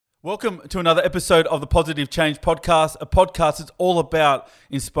Welcome to another episode of the Positive Change Podcast, a podcast that's all about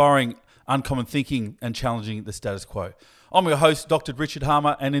inspiring uncommon thinking and challenging the status quo. I'm your host, Dr. Richard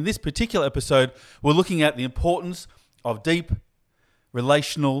Harmer, and in this particular episode, we're looking at the importance of deep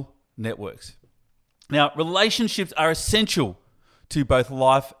relational networks. Now, relationships are essential to both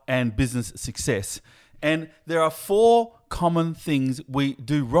life and business success, and there are 4 common things we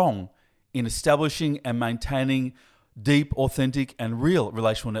do wrong in establishing and maintaining deep, authentic, and real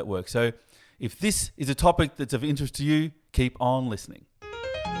relational networks. So if this is a topic that's of interest to you, keep on listening.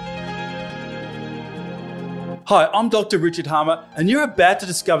 Hi, I'm Dr. Richard Harmer, and you're about to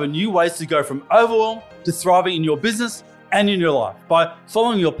discover new ways to go from overwhelm to thriving in your business and in your life by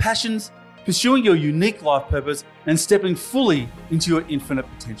following your passions, pursuing your unique life purpose, and stepping fully into your infinite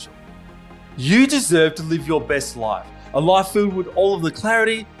potential. You deserve to live your best life, a life filled with all of the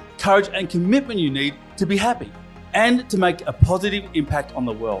clarity, courage, and commitment you need to be happy and to make a positive impact on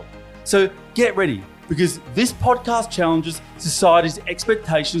the world. So get ready, because this podcast challenges society's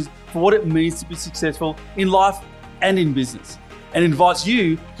expectations for what it means to be successful in life and in business, and invites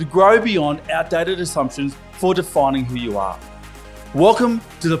you to grow beyond outdated assumptions for defining who you are. Welcome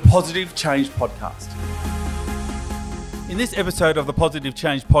to the Positive Change Podcast. In this episode of the Positive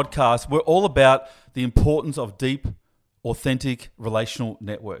Change Podcast, we're all about the importance of deep, authentic relational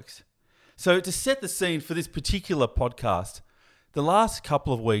networks. So to set the scene for this particular podcast, the last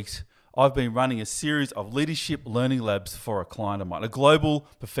couple of weeks, I've been running a series of leadership learning labs for a client of mine, a global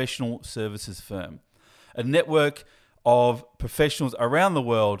professional services firm, a network of professionals around the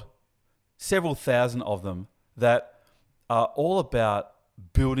world, several thousand of them, that are all about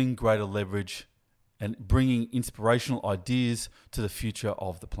building greater leverage and bringing inspirational ideas to the future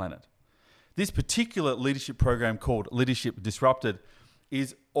of the planet. This particular leadership program, called Leadership Disrupted,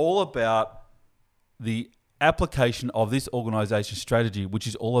 is all about the application of this organization's strategy, which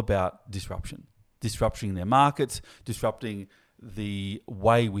is all about disrupting their markets, disrupting the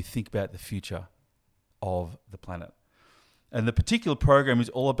way we think about the future of the planet. And the particular program is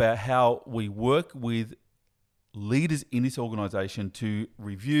all about how we work with leaders in this organization to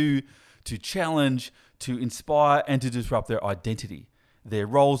review, to challenge, to inspire, and to disrupt their identity, their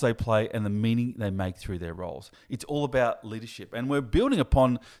roles they play, and the meaning they make through their roles. It's all about leadership. And we're building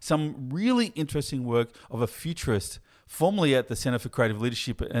upon some really interesting work of a futurist, formerly at the Center for Creative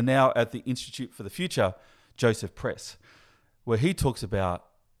Leadership and now at the Institute for the Future, Joseph Press, where he talks about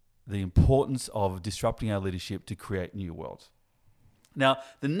the importance of disrupting our leadership to create new worlds. Now,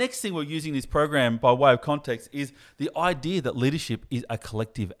 the next thing we're using this program by way of context is the idea that leadership is a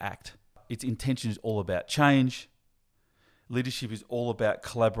collective act. Its intention is all about change. Leadership is all about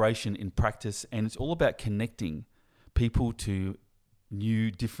collaboration in practice, and it's all about connecting people to new,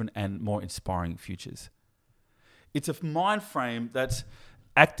 different, and more inspiring futures. It's a mind frame that's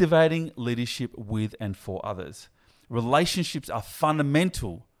activating leadership with and for others. Relationships are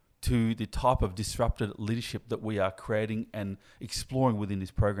fundamental to the type of disrupted leadership that we are creating and exploring within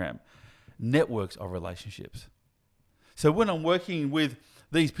this program. Networks of relationships. So when I'm working with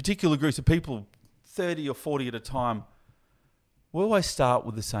these particular groups of people, 30 or 40 at a time, we always start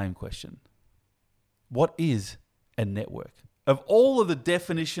with the same question. What is a network? Of all of the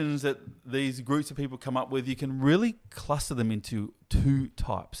definitions that these groups of people come up with, you can really cluster them into 2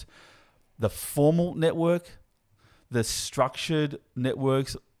 types. The formal network, the structured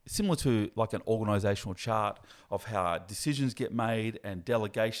networks, similar to like an organizational chart of how decisions get made and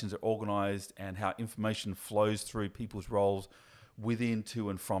delegations are organized and how information flows through people's roles within, to,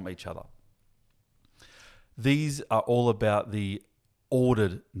 and from each other. These are all about the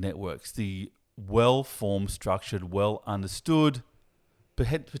ordered networks, the well-formed, structured, well-understood,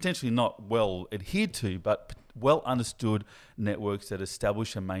 potentially not well adhered to, but well-understood networks that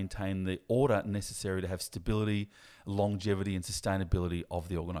establish and maintain the order necessary to have stability, longevity, and sustainability of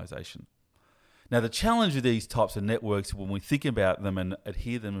the organization. Now, the challenge with these types of networks, when we think about them and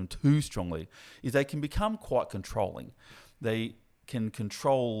adhere them too strongly, is they can become quite controlling. They can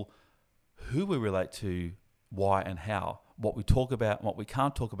control who we relate to, why and how, what we talk about, what we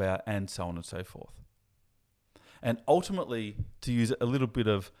can't talk about, and so on and so forth. And ultimately, to use a little bit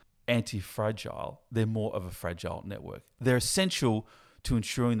of anti-fragile, they're more of a fragile network. They're essential to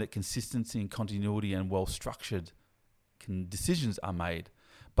ensuring that consistency and continuity and well-structured decisions are made,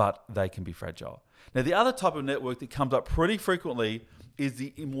 but they can be fragile. Now, the other type of network that comes up pretty frequently is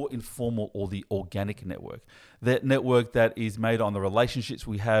the more informal or the organic network. That network that is made on the relationships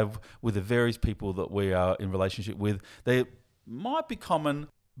we have with the various people that we are in relationship with. They might be common,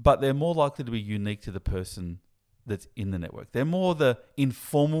 but they're more likely to be unique to the person that's in the network. They're more the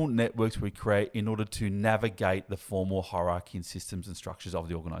informal networks we create in order to navigate the formal hierarchy and systems and structures of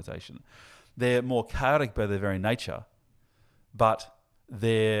the organization. They're more chaotic by their very nature, but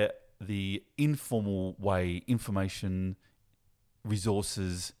they're the informal way information,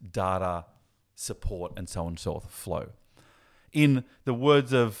 resources, data, support, and so on and so forth flow. In the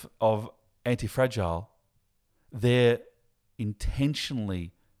words of Anti-Fragile, they're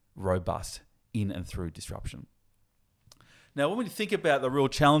intentionally robust in and through disruption. Now, when we think about the real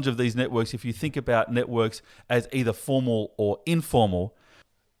challenge of these networks, if you think about networks as either formal or informal,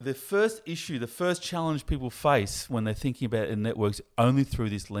 the first issue, the first challenge people face when they're thinking about in networks only through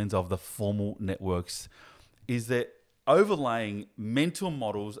this lens of the formal networks is that overlaying mental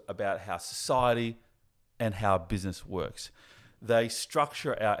models about how society and how business works. They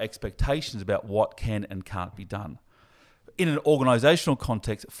structure our expectations about what can and can't be done. In an organizational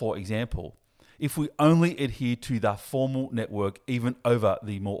context, for example, if we only adhere to the formal network, even over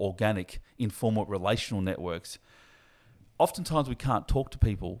the more organic, informal relational networks, oftentimes we can't talk to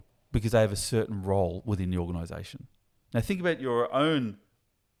people because they have a certain role within the organization. Now think about your own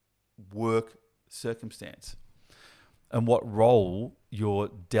work circumstance and what role you're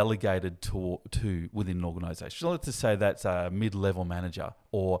delegated to within an organization. So let's just say that's a mid-level manager,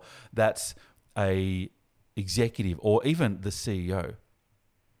 or that's a executive, or even the CEO.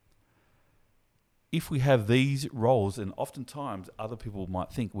 If we have these roles, and oftentimes other people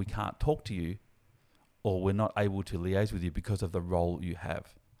might think we can't talk to you or we're not able to liaise with you because of the role you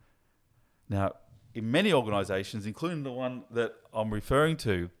have. Now, in many organizations, including the one that I'm referring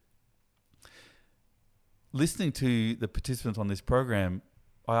to, listening to the participants on this program,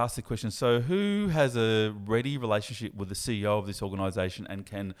 I asked the question, so who has a ready relationship with the CEO of this organization and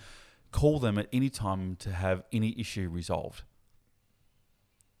can call them at any time to have any issue resolved?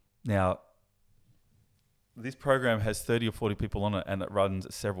 Now, this program has 30 or 40 people on it and it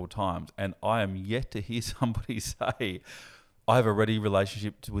runs several times. And I am yet to hear somebody say, I have a ready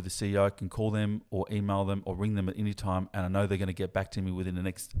relationship with the CEO. I can call them or email them or ring them at any time. And I know they're going to get back to me within the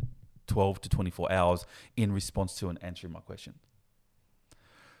next 12 to 24 hours in response to and answering my question.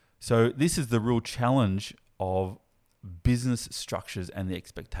 So this is the real challenge of business structures and the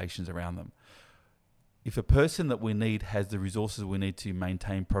expectations around them. If a person that we need has the resources we need to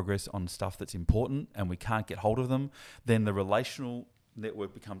maintain progress on stuff that's important and we can't get hold of them, then the relational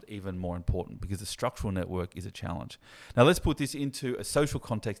network becomes even more important because the structural network is a challenge. Now let's put this into a social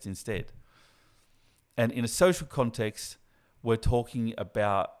context instead. And in a social context, we're talking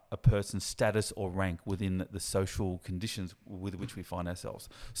about a person's status or rank within the social conditions with which we find ourselves.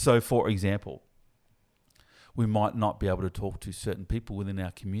 So for example, we might not be able to talk to certain people within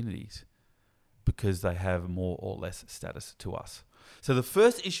our communities because they have more or less status to us. So the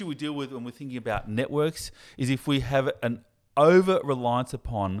first issue we deal with when we're thinking about networks is if we have an over-reliance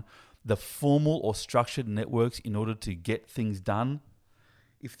upon the formal or structured networks in order to get things done,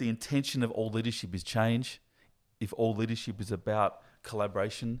 if the intention of all leadership is change, if all leadership is about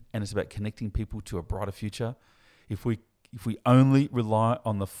collaboration and it's about connecting people to a brighter future, if we only rely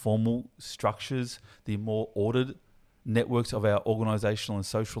on the formal structures, the more ordered networks of our organizational and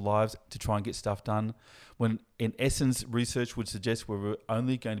social lives to try and get stuff done, when in essence research would suggest we're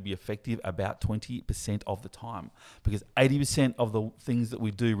only going to be effective about 20% of the time because 80% of the things that we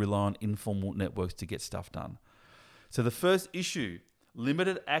do rely on informal networks to get stuff done. So the first issue,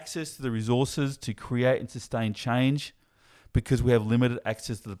 limited access to the resources to create and sustain change because we have limited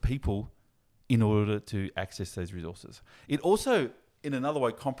access to the people in order to access those resources. It also, in another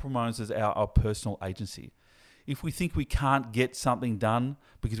way, compromises our personal agency. If we think we can't get something done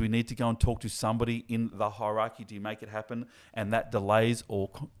because we need to go and talk to somebody in the hierarchy to make it happen, and that delays or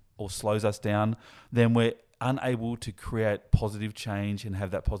slows us down, then we're unable to create positive change and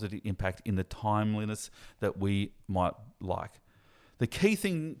have that positive impact in the timeliness that we might like. The key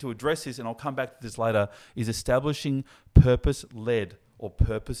thing to address this, and I'll come back to this later, is establishing purpose-led or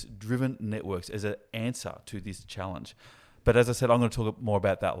purpose-driven networks as an answer to this challenge. But as I said, I'm going to talk more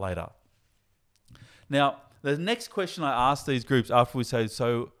about that later. Now, the next question I ask these groups after we say,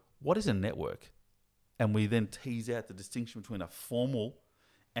 so what is a network? And we then tease out the distinction between a formal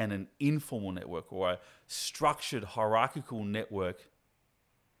and an informal network, or a structured hierarchical network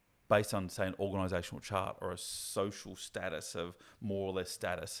based on, say, an organizational chart or a social status of more or less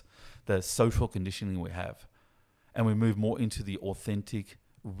status, the social conditioning we have. And we move more into the authentic,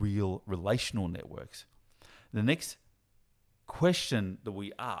 real relational networks. The next question that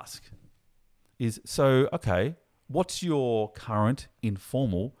we ask is, so, okay, what's your current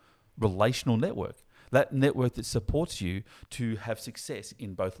informal relational network? That network that supports you to have success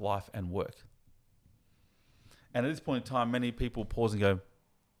in both life and work. And at this point in time, many people pause and go,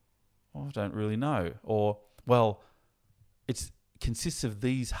 oh, I don't really know. Or, well, it consists of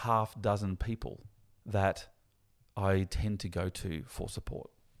these half dozen people that I tend to go to for support.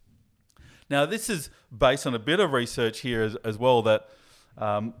 Now, this is based on a bit of research here as well, that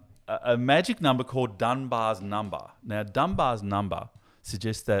a magic number called Dunbar's number. Now, Dunbar's number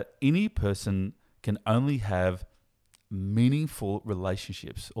suggests that any person can only have meaningful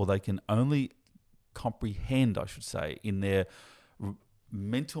relationships, or they can only comprehend, I should say, in their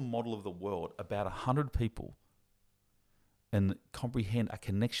mental model of the world, about 100 people, and comprehend a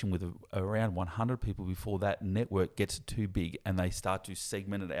connection with around 100 people before that network gets too big and they start to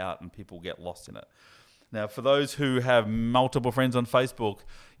segment it out and people get lost in it. Now, for those who have multiple friends on Facebook,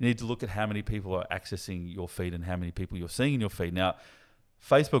 you need to look at how many people are accessing your feed and how many people you're seeing in your feed. Now,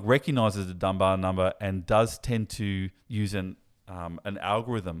 Facebook recognizes the Dunbar number and does tend to use an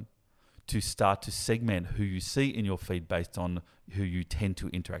algorithm to start to segment who you see in your feed based on who you tend to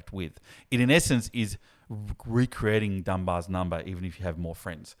interact with. It, in essence, is recreating Dunbar's number, even if you have more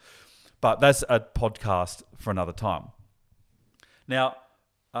friends. But that's a podcast for another time. Now,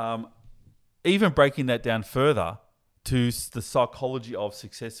 even breaking that down further to the psychology of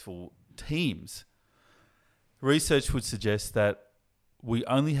successful teams, research would suggest that we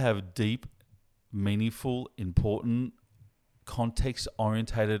only have deep, meaningful, important,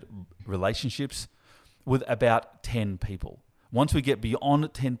 context-orientated relationships with about 10 people. Once we get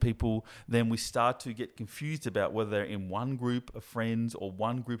beyond 10 people, then we start to get confused about whether they're in one group of friends or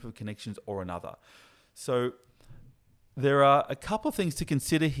one group of connections or another. So there are a couple of things to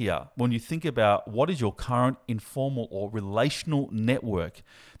consider here when you think about what is your current informal or relational network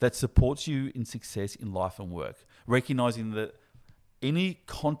that supports you in success in life and work, recognizing that any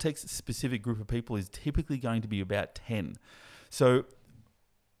context-specific group of people is typically going to be about 10. So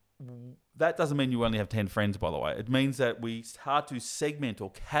that doesn't mean you only have 10 friends, by the way. It means that we start to segment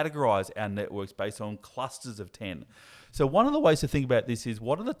or categorize our networks based on clusters of 10. So one of the ways to think about this is,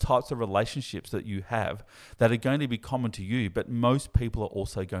 what are the types of relationships that you have that are going to be common to you, but most people are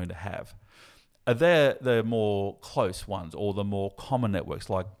also going to have? Are there the more close ones or the more common networks,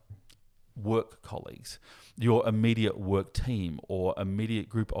 like work colleagues, your immediate work team, or immediate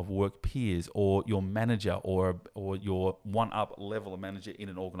group of work peers, or your manager, or your one-up level of manager in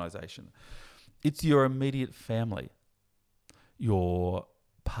an organization? It's your immediate family, your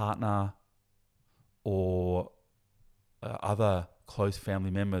partner, or other close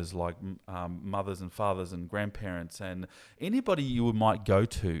family members like mothers and fathers and grandparents, and anybody you might go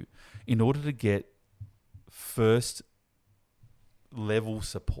to in order to get first level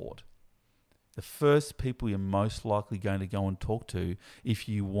support. The first people you're most likely going to go and talk to if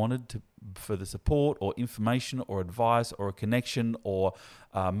you wanted to further support or information or advice or a connection or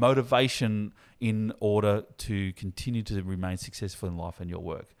motivation in order to continue to remain successful in life and your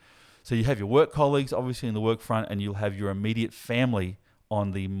work. So you have your work colleagues, obviously, in the work front, and you'll have your immediate family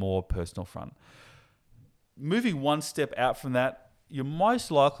on the more personal front. Moving one step out from that, you're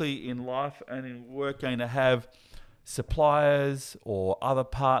most likely in life and in work going to have suppliers or other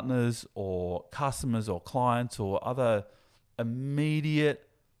partners or customers or clients or other immediate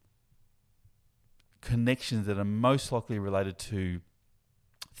connections that are most likely related to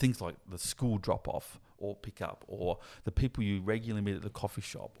things like the school drop-off or pick-up, or the people you regularly meet at the coffee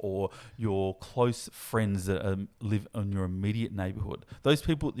shop, or your close friends that live in your immediate neighborhood. Those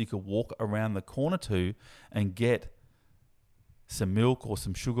people that you could walk around the corner to and get some milk or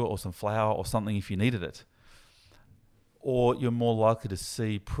some sugar or some flour or something if you needed it. Or you're more likely to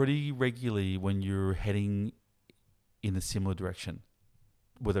see pretty regularly when you're heading in a similar direction,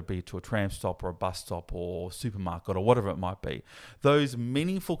 whether it be to a tram stop or a bus stop or supermarket or whatever it might be. Those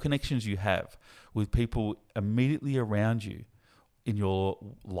meaningful connections you have with people immediately around you in your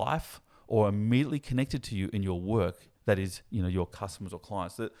life or immediately connected to you in your work, that is, your customers or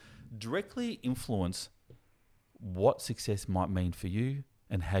clients, that directly influence what success might mean for you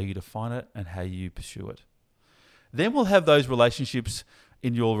and how you define it and how you pursue it. Then we'll have those relationships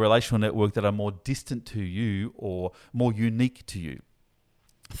in your relational network that are more distant to you or more unique to you.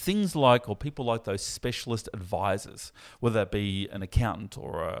 Things like, or people like those specialist advisors, whether that be an accountant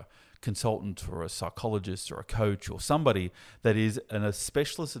or a consultant or a psychologist or a coach or somebody that is a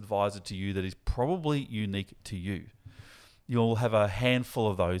specialist advisor to you that is probably unique to you. You'll have a handful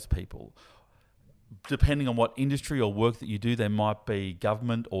of those people. Depending on what industry or work that you do, there might be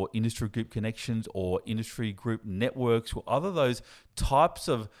government or industry group connections or industry group networks or other those types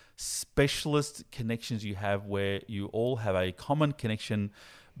of specialist connections you have where you all have a common connection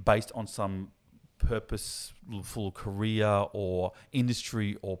based on some purposeful career or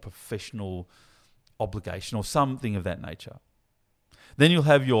industry or professional obligation or something of that nature. Then you'll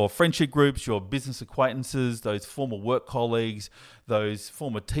have your friendship groups, your business acquaintances, those former work colleagues, those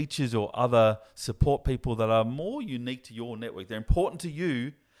former teachers or other support people that are more unique to your network. They're important to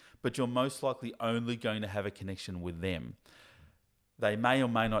you, but you're most likely only going to have a connection with them. They may or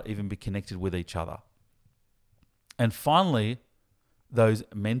may not even be connected with each other. And finally, those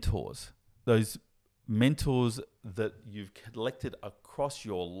mentors that you've collected across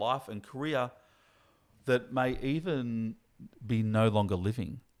your life and career that may even be no longer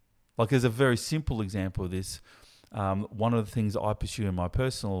living. Like, there's a very simple example of this. One of the things I pursue in my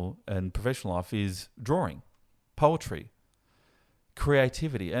personal and professional life is drawing, poetry,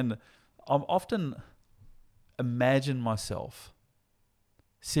 creativity. And I'm often imagine myself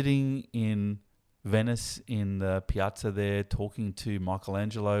sitting in Venice in the piazza there talking to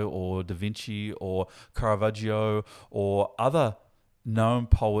Michelangelo or Da Vinci or Caravaggio or other known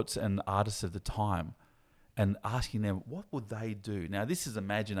poets and artists of the time, and asking them, what would they do? Now, this is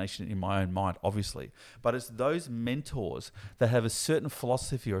imagination in my own mind, obviously, but it's those mentors that have a certain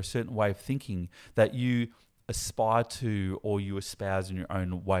philosophy or a certain way of thinking that you aspire to or you espouse in your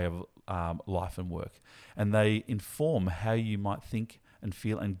own way of life and work. And they inform how you might think and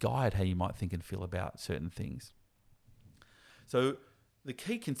feel and guide how you might think and feel about certain things. So the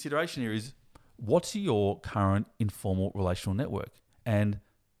key consideration here is, what's your current informal relational network and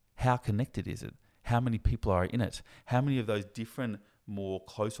how connected is it? How many people are in it? How many of those different, more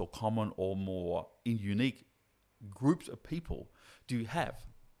close or common or more unique groups of people do you have?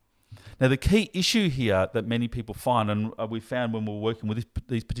 Now, the key issue here that many people find, and we found when we were working with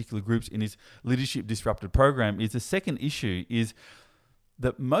these particular groups in this Leadership Disrupted program, is the second issue is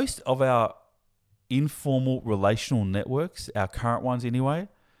that most of our informal relational networks, our current ones anyway,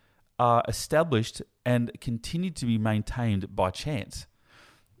 are established and continue to be maintained by chance.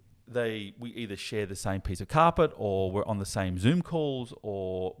 We either share the same piece of carpet, or we're on the same Zoom calls,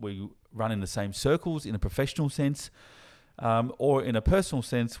 or we run in the same circles in a professional sense, or in a personal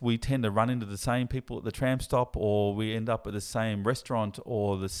sense, we tend to run into the same people at the tram stop, or we end up at the same restaurant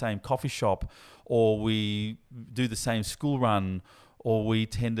or the same coffee shop, or we do the same school run, or we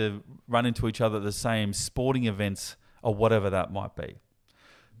tend to run into each other at the same sporting events or whatever that might be.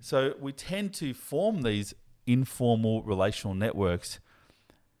 So we tend to form these informal relational networks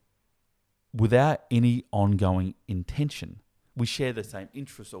without any ongoing intention. We share the same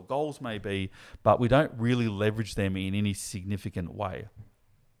interests or goals maybe, but we don't really leverage them in any significant way.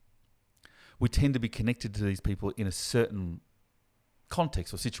 We tend to be connected to these people in a certain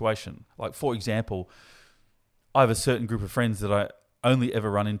context or situation. Like, for example, I have a certain group of friends that I only ever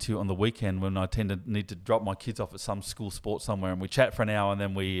run into on the weekend when I tend to need to drop my kids off at some school sport somewhere, and we chat for an hour and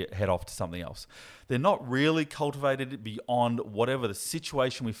then we head off to something else. They're not really cultivated beyond whatever the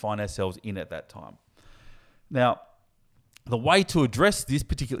situation we find ourselves in at that time. Now, the way to address this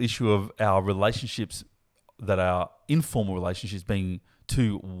particular issue of our relationships, that our informal relationships being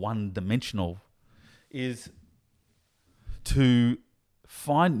too one-dimensional, is to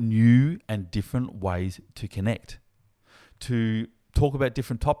find new and different ways to connect, to talk about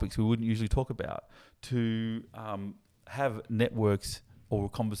different topics we wouldn't usually talk about, to have networks or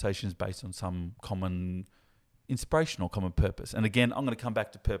conversations based on some common inspiration or common purpose. And again, I'm going to come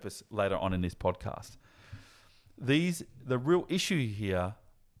back to purpose later on in this podcast. The real issue here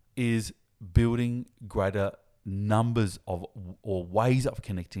is building greater numbers of or ways of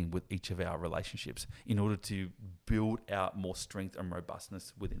connecting with each of our relationships in order to build out more strength and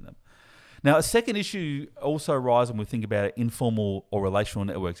robustness within them. Now, a second issue also arises when we think about informal or relational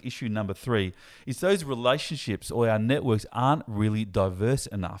networks. Issue number 3 is those relationships or our networks aren't really diverse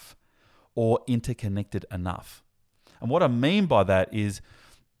enough or interconnected enough. And what I mean by that is,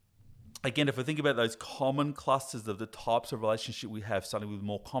 again, if we think about those common clusters of the types of relationship we have, starting with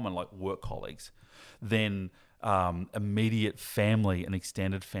more common, like work colleagues, then immediate family and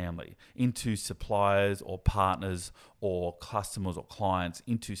extended family, into suppliers or partners or customers or clients,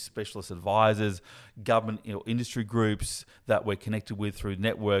 into specialist advisors, government or industry groups that we're connected with through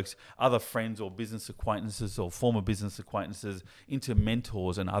networks, other friends or business acquaintances or former business acquaintances, into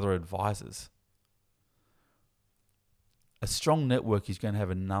mentors and other advisors. A strong network is going to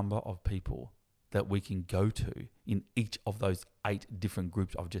have a number of people that we can go to in each of those 8 different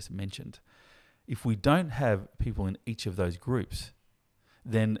groups I've just mentioned. If we don't have people in each of those groups,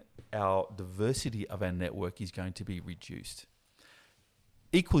 then our diversity of our network is going to be reduced.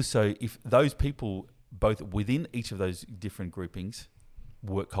 Equally so, if those people, both within each of those different groupings,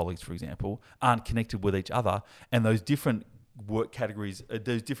 work colleagues, for example, aren't connected with each other, and those different work categories,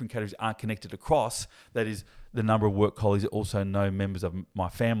 those different categories aren't connected across. That is the number of work colleagues that also know members of my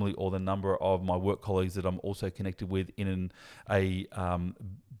family, or the number of my work colleagues that I'm also connected with in a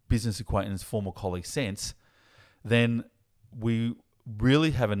business acquaintance, former colleague sense. Then we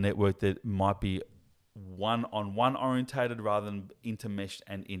really have a network that might be one-on-one orientated rather than intermeshed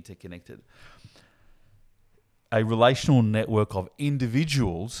and interconnected. A relational network of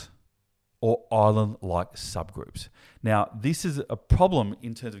individuals or island-like subgroups. Now, this is a problem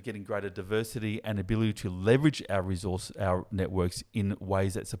in terms of getting greater diversity and ability to leverage our networks in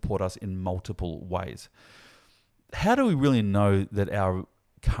ways that support us in multiple ways. How do we really know that our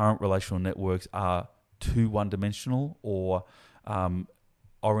current relational networks are too one-dimensional or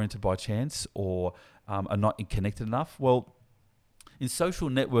oriented by chance or are not connected enough? Well, in social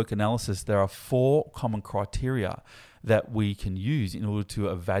network analysis, there are 4 common criteria that we can use in order to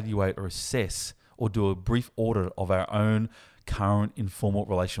evaluate or assess or do a brief audit of our own current informal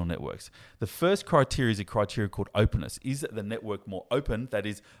relational networks. The first criteria is a criteria called openness. Is the network more open? That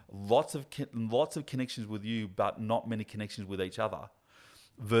is, lots of connections with you, but not many connections with each other,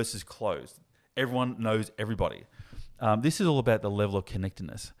 versus closed. Everyone knows everybody. This is all about the level of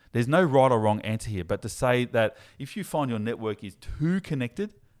connectedness. There's no right or wrong answer here, but to say that if you find your network is too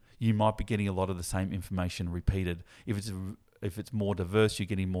connected, you might be getting a lot of the same information repeated. If it's more diverse, you're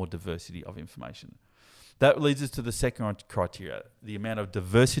getting more diversity of information. That leads us to the second criteria, the amount of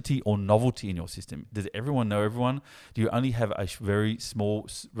diversity or novelty in your system. Does everyone know everyone? Do you only have a very small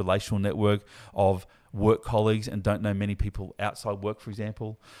relational network of work colleagues and don't know many people outside work, for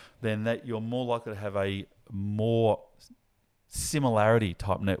example? Then that you're more likely to have a more similarity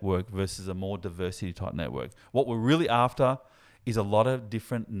type network versus a more diversity type network. What we're really after is a lot of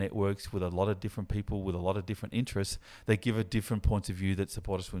different networks with a lot of different people with a lot of different interests that give a different points of view that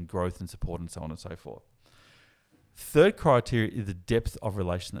support us in growth and support and so on and so forth. Third criteria is the depth of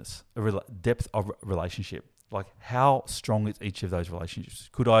relationship. Like, how strong is each of those relationships?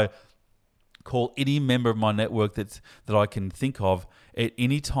 Could I call any member of my network that I can think of at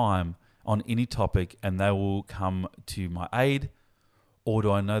any time on any topic and they will come to my aid? Or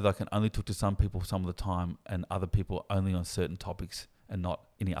do I know that I can only talk to some people some of the time and other people only on certain topics and not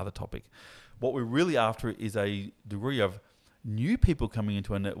any other topic? What we're really after is a degree of new people coming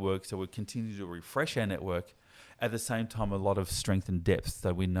into our network, so we continue to refresh our network. At the same time, a lot of strength and depth,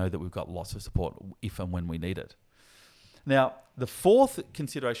 so we know that we've got lots of support if and when we need it. Now, the fourth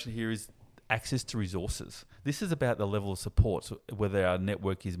consideration here is access to resources. This is about the level of support, so whether our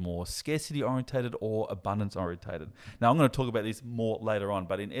network is more scarcity orientated or abundance orientated. Now, I'm going to talk about this more later on,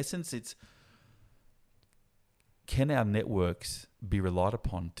 but in essence, it's, can our networks be relied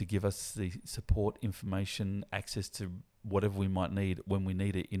upon to give us the support, information, access to whatever we might need when we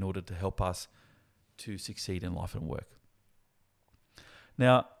need it in order to help us to succeed in life and work?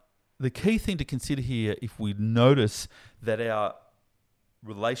 Now, the key thing to consider here, if we notice that our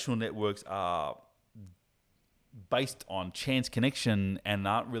relational networks are based on chance connection and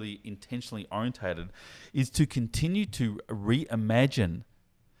aren't really intentionally orientated, is to continue to reimagine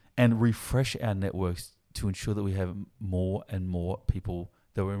and refresh our networks to ensure that we have more and more people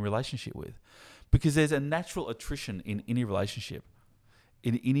that we're in relationship with. Because there's a natural attrition in any relationship,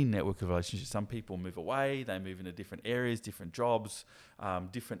 in any network of relationships. Some people move away, they move into different areas, different jobs,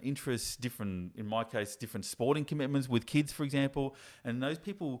 different interests, different, in my case, different sporting commitments with kids, for example. And those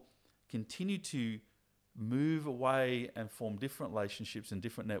people continue to move away and form different relationships and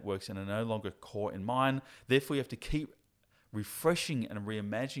different networks and are no longer core in mine. Therefore, you have to keep refreshing and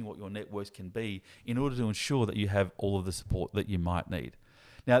reimagining what your networks can be in order to ensure that you have all of the support that you might need.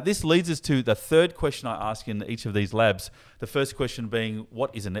 Now, this leads us to the third question I ask in each of these labs. The first question being,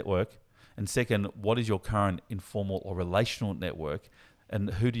 what is a network? And second, what is your current informal or relational network?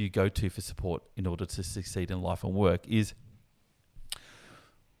 And who do you go to for support in order to succeed in life and work?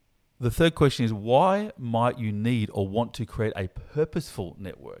 The third question is, why might you need or want to create a purposeful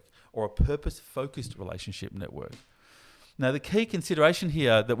network or a purpose-focused relationship network? Now, the key consideration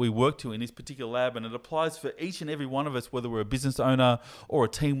here that we work to in this particular lab, and it applies for each and every one of us, whether we're a business owner or a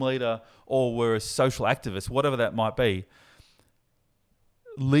team leader or we're a social activist, whatever that might be,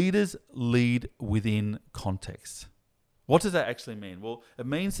 leaders lead within context. What does that actually mean? Well, it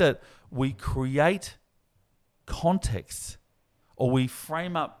means that we create contexts or we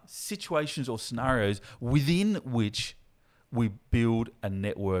frame up situations or scenarios within which we build a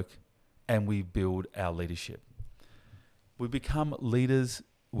network and we build our leadership. We become leaders,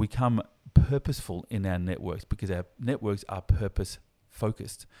 we become purposeful in our networks because our networks are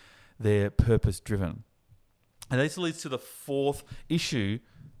purpose-focused. They're purpose-driven. And this leads to the fourth issue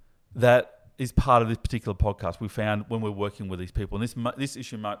that is part of this particular podcast, we found when we're working with these people, and this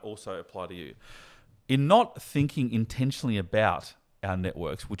issue might also apply to you, in not thinking intentionally about our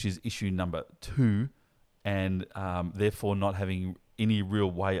networks, which is issue number 2, and therefore not having any real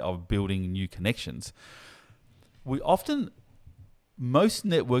way of building new connections. Most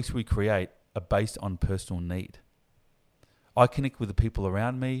networks we create are based on personal need. I connect with the people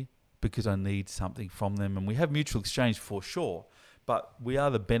around me because I need something from them, and we have mutual exchange for sure, but we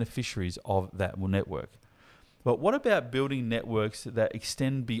are the beneficiaries of that network. But what about building networks that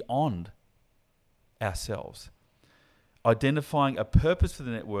extend beyond ourselves? Identifying a purpose for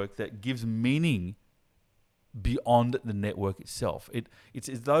the network that gives meaning beyond the network itself. It's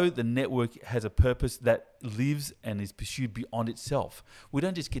as though the network has a purpose that lives and is pursued beyond itself. We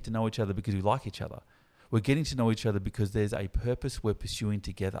don't just get to know each other because we like each other. We're getting to know each other because there's a purpose we're pursuing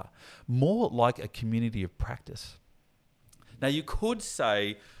together, more like a community of practice. Now, you could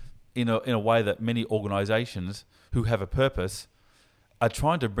say, in a way that many organizations who have a purpose are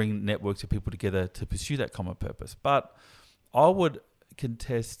trying to bring networks of people together to pursue that common purpose. But I would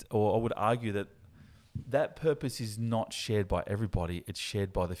contest, or I would argue that purpose is not shared by everybody. It's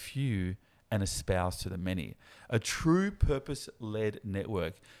shared by the few and espoused to the many. A true purpose-led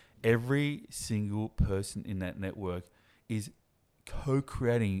network, every single person in that network is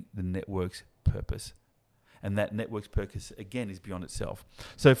co-creating the network's purpose. And that network's purpose, again, is beyond itself.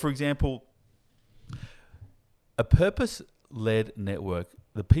 So, for example, a purpose-led network,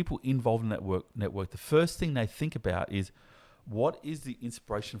 the people involved in that network, the first thing they think about is, what is the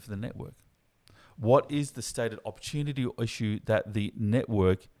inspiration for the network? What is the stated opportunity or issue that the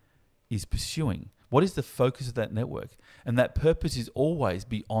network is pursuing? What is the focus of that network? And that purpose is always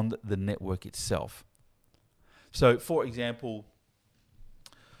beyond the network itself. So, for example,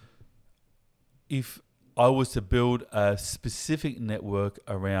 if I was to build a specific network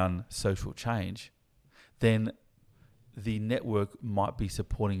around social change, then the network might be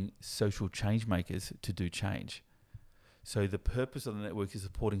supporting social change makers to do change. So the purpose of the network is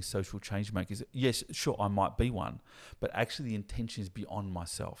supporting social change makers. Yes, sure, I might be one, but actually the intention is beyond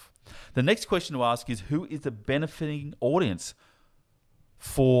myself. The next question to ask is, who is the benefiting audience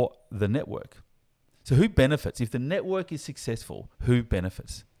for the network? So who benefits? If the network is successful, who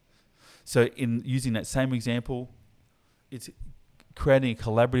benefits? So in using that same example, it's creating a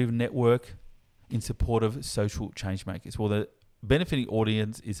collaborative network in support of social change makers. Well, the benefiting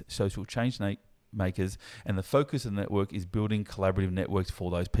audience is social change makers, and the focus of the network is building collaborative networks for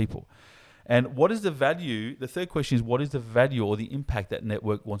those people. And what is the value? The third question is, what is the value or the impact that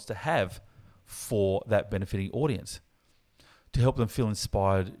network wants to have for that benefiting audience to help them feel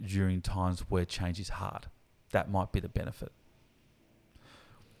inspired during times where change is hard? That might be the benefit.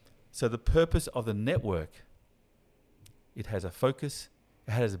 So the purpose of the network, it has a focus,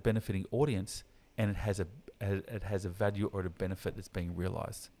 it has a benefiting audience, and it has a value or a benefit that's being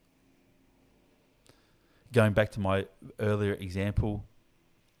realized. Going back to my earlier example,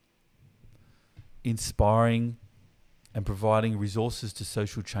 inspiring and providing resources to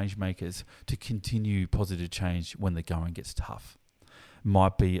social change makers to continue positive change when the going gets tough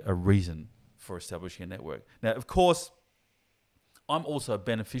might be a reason for establishing a network. Now, of course, I'm also a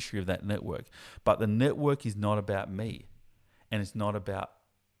beneficiary of that network, but the network is not about me, and it's not about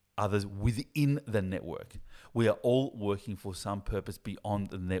others within the network. We are all working for some purpose beyond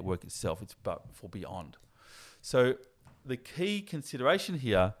the network itself. It's but for beyond. So the key consideration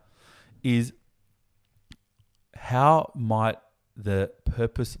here is, how might the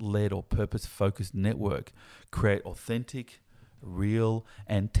purpose-led or purpose-focused network create authentic, real,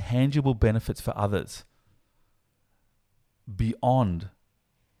 and tangible benefits for others beyond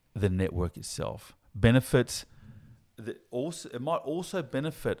the network itself? Benefits that also, it might also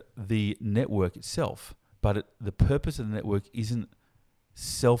benefit the network itself, but the purpose of the network isn't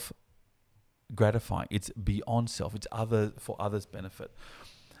self-gratifying. It's beyond self. It's for others' benefit.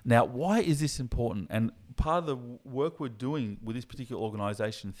 Now, why is this important? And part of the work we're doing with this particular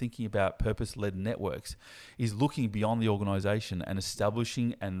organization, thinking about purpose-led networks, is looking beyond the organization and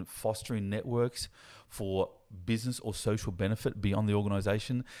establishing and fostering networks for business or social benefit beyond the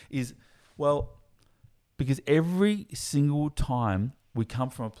organization is, well, because every single time we come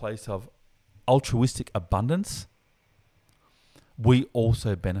from a place of altruistic abundance, we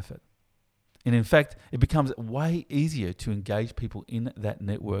also benefit. And in fact, it becomes way easier to engage people in that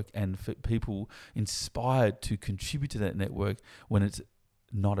network and for people inspired to contribute to that network when it's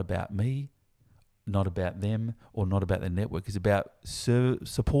not about me, not about them, or not about the network. It's about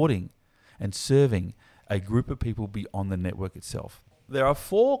supporting and serving a group of people beyond the network itself. There are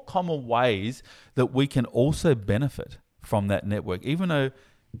 4 common ways that we can also benefit from that network, even though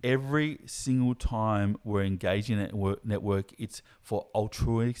every single time we're engaging in a network, it's for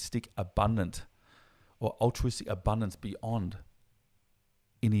altruistic abundance beyond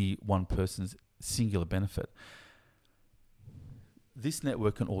any one person's singular benefit. This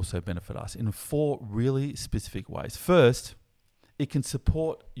network can also benefit us in 4 really specific ways. First, it can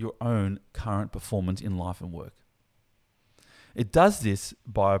support your own current performance in life and work. It does this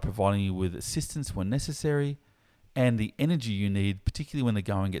by providing you with assistance when necessary and the energy you need, particularly when the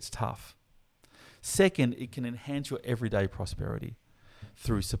going gets tough. Second, it can enhance your everyday prosperity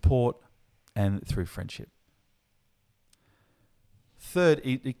through support and through friendship. Third,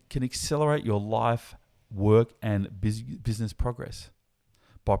 it can accelerate your life, work, and business progress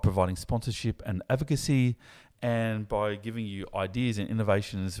by providing sponsorship and advocacy, and by giving you ideas and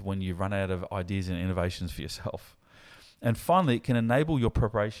innovations when you run out of ideas and innovations for yourself. And finally, it can enable your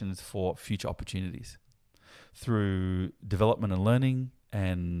preparations for future opportunities through development and learning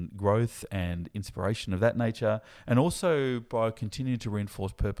and growth and inspiration of that nature, and also by continuing to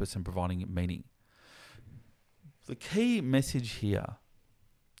reinforce purpose and providing meaning. The key message here,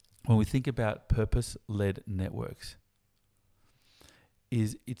 when we think about purpose-led networks,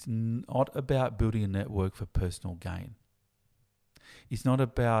 is it's not about building a network for personal gain. It's not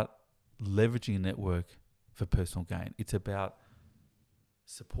about leveraging a network for personal gain. It's about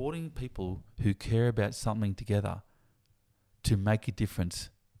supporting people who care about something together to make a difference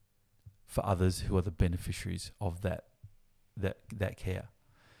for others who are the beneficiaries of that care.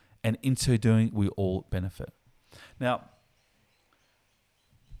 And in so doing, we all benefit. Now,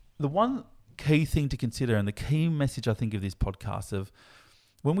 the one key thing to consider, and the key message I think of this podcast, of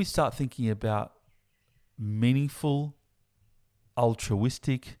when we start thinking about meaningful,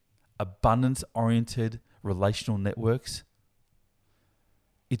 altruistic, abundance-oriented relational networks,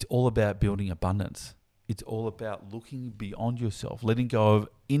 it's all about building abundance. It's all about looking beyond yourself, letting go of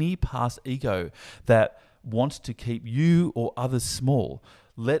any past ego that wants to keep you or others small,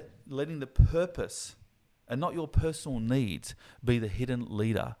 letting the purpose and not your personal needs be the hidden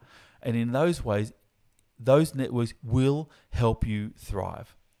leader. And in those ways, those networks will help you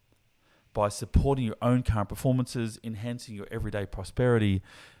thrive by supporting your own current performances, enhancing your everyday prosperity,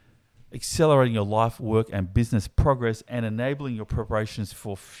 accelerating your life, work, and business progress, and enabling your preparations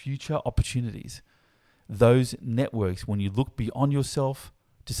for future opportunities. Those networks, when you look beyond yourself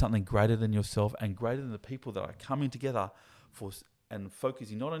to something greater than yourself and greater than the people that are coming together and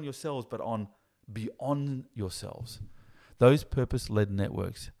focusing not on yourselves, but on beyond yourselves, those purpose-led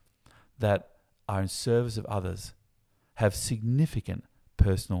networks that are in service of others have significant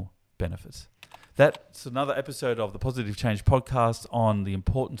personal benefits. That's another episode of the Positive Change podcast on the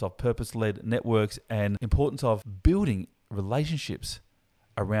importance of purpose-led networks and importance of building relationships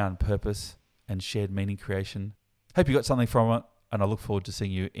around purpose and shared meaning creation. Hope you got something from it, and I look forward to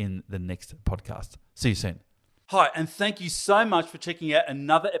seeing you in the next podcast. See you soon. Hi, and thank you so much for checking out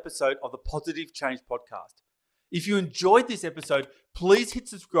another episode of the Positive Change podcast. If you enjoyed this episode, please hit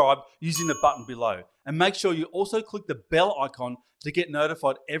subscribe using the button below, and make sure you also click the bell icon to get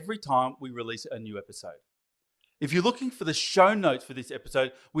notified every time we release a new episode. If you're looking for the show notes for this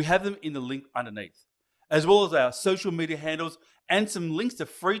episode, we have them in the link underneath, as well as our social media handles and some links to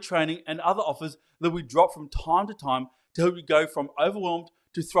free training and other offers that we drop from time to time to help you go from overwhelmed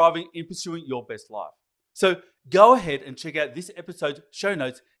to thriving in pursuing your best life. So go ahead and check out this episode's show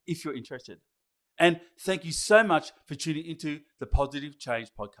notes if you're interested. And thank you so much for tuning into the Positive Change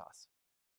podcast.